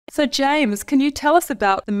So James, can you tell us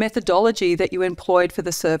about the methodology that you employed for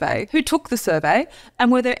the survey? Who took the survey?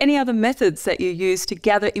 And were there any other methods that you used to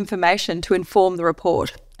gather information to inform the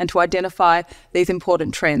report and to identify these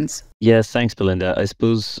important trends? Yes, thanks, Belinda. I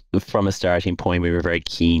suppose from a starting point, we were very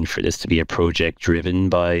keen for this to be a project driven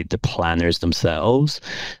by the planners themselves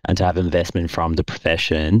and to have investment from the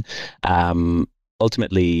profession.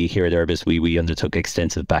 Ultimately, here at Urbis, we undertook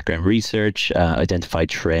extensive background research, identified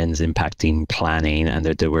trends impacting planning, and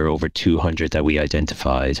there were over 200 that we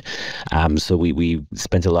identified. So we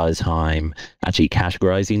spent a lot of time actually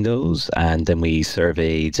categorizing those, and then we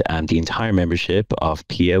surveyed the entire membership of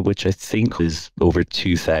PIA, which I think was over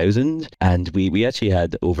 2,000. And we actually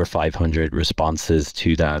had over 500 responses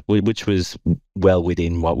to that, which was well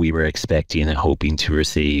within what we were expecting and hoping to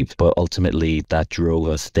receive. But ultimately, that drove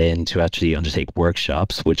us then to actually undertake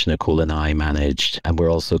workshops, which Nicole and I managed. And we're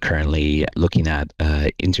also currently looking at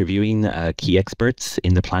interviewing key experts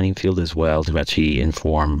in the planning field as well to actually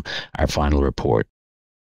inform our final report.